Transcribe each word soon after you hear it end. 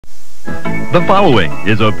The following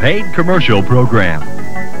is a paid commercial program.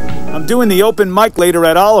 I'm doing the open mic later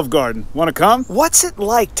at Olive Garden. Wanna come? What's it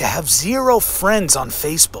like to have 0 friends on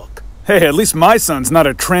Facebook? Hey, at least my son's not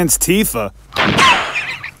a trans Tifa.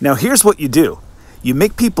 Now here's what you do. You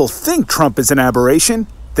make people think Trump is an aberration,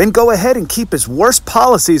 then go ahead and keep his worst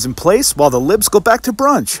policies in place while the libs go back to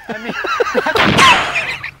brunch.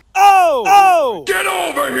 Oh! Get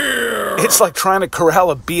over here! It's like trying to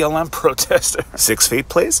corral a BLM protester. 6 feet,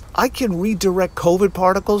 please? I can redirect COVID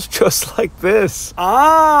particles just like this.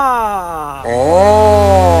 Ah!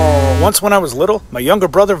 Oh! Once when I was little, my younger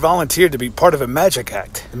brother volunteered to be part of a magic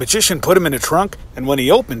act. The magician put him in a trunk, and when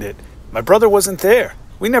he opened it, my brother wasn't there.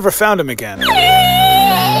 We never found him again.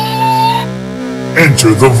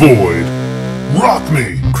 Enter the void. Rock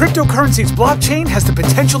me! Cryptocurrency's blockchain has the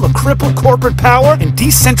potential to cripple corporate power and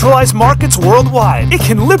decentralize markets worldwide. It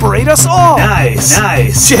can liberate us all. Nice.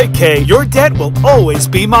 JK, your debt will always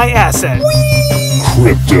be my asset.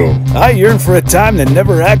 Crypto. I yearn for a time that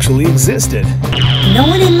never actually existed. No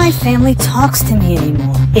one in my family talks to me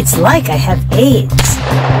anymore. It's like I have AIDS.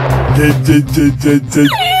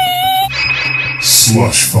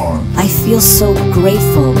 Slush fund. I feel so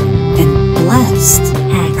grateful and blessed.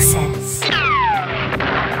 Access.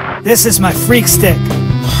 This is my freak stick.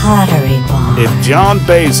 Pottery Barn. If John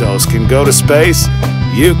Bezos can go to space,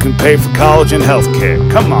 you can pay for college and healthcare.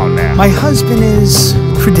 Come on now. My husband is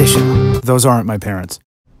traditional. Those aren't my parents.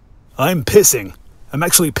 I'm pissing. I'm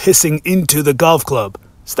actually pissing into the golf club.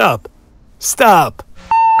 Stop. Stop.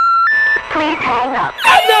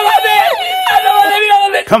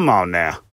 Come on now.